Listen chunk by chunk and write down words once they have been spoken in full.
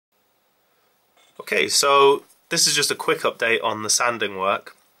Okay, so this is just a quick update on the sanding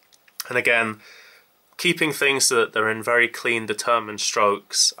work, and again, keeping things so that they're in very clean, determined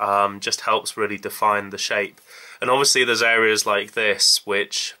strokes just helps really define the shape. And obviously there's areas like this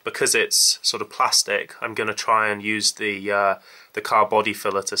which, because it's sort of plastic, I'm going to try and use the car body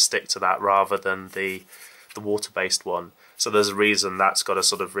filler to stick to that rather than the water-based one. So there's a reason that's got a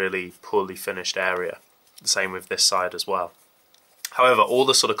sort of really poorly finished area. The same with this side as well. However, all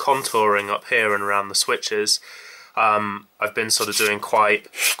the sort of contouring up here and around the switches, I've been sort of doing quite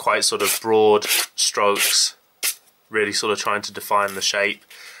sort of broad strokes, really sort of trying to define the shape.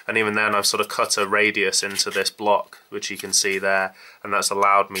 And even then I've sort of cut a radius into this block, which you can see there, and that's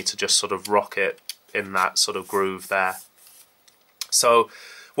allowed me to just sort of rock it in that sort of groove there. So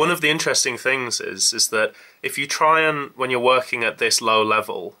one of the interesting things is that if you try and, when you're working at this low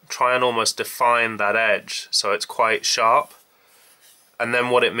level, try and almost define that edge so it's quite sharp. And then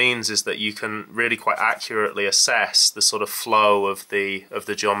what it means is that you can really quite accurately assess the sort of flow of the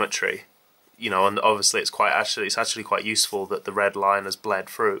geometry, you know. And obviously it's actually quite useful that the red line has bled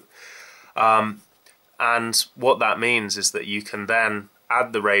through. And what that means is that you can then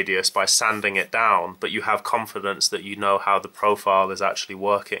add the radius by sanding it down, but you have confidence that you know how the profile is actually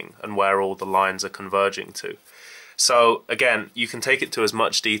working and where all the lines are converging to. So again, you can take it to as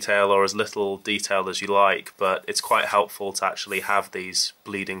much detail or as little detail as you like, but it's quite helpful to actually have these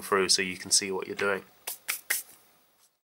bleeding through so you can see what you're doing.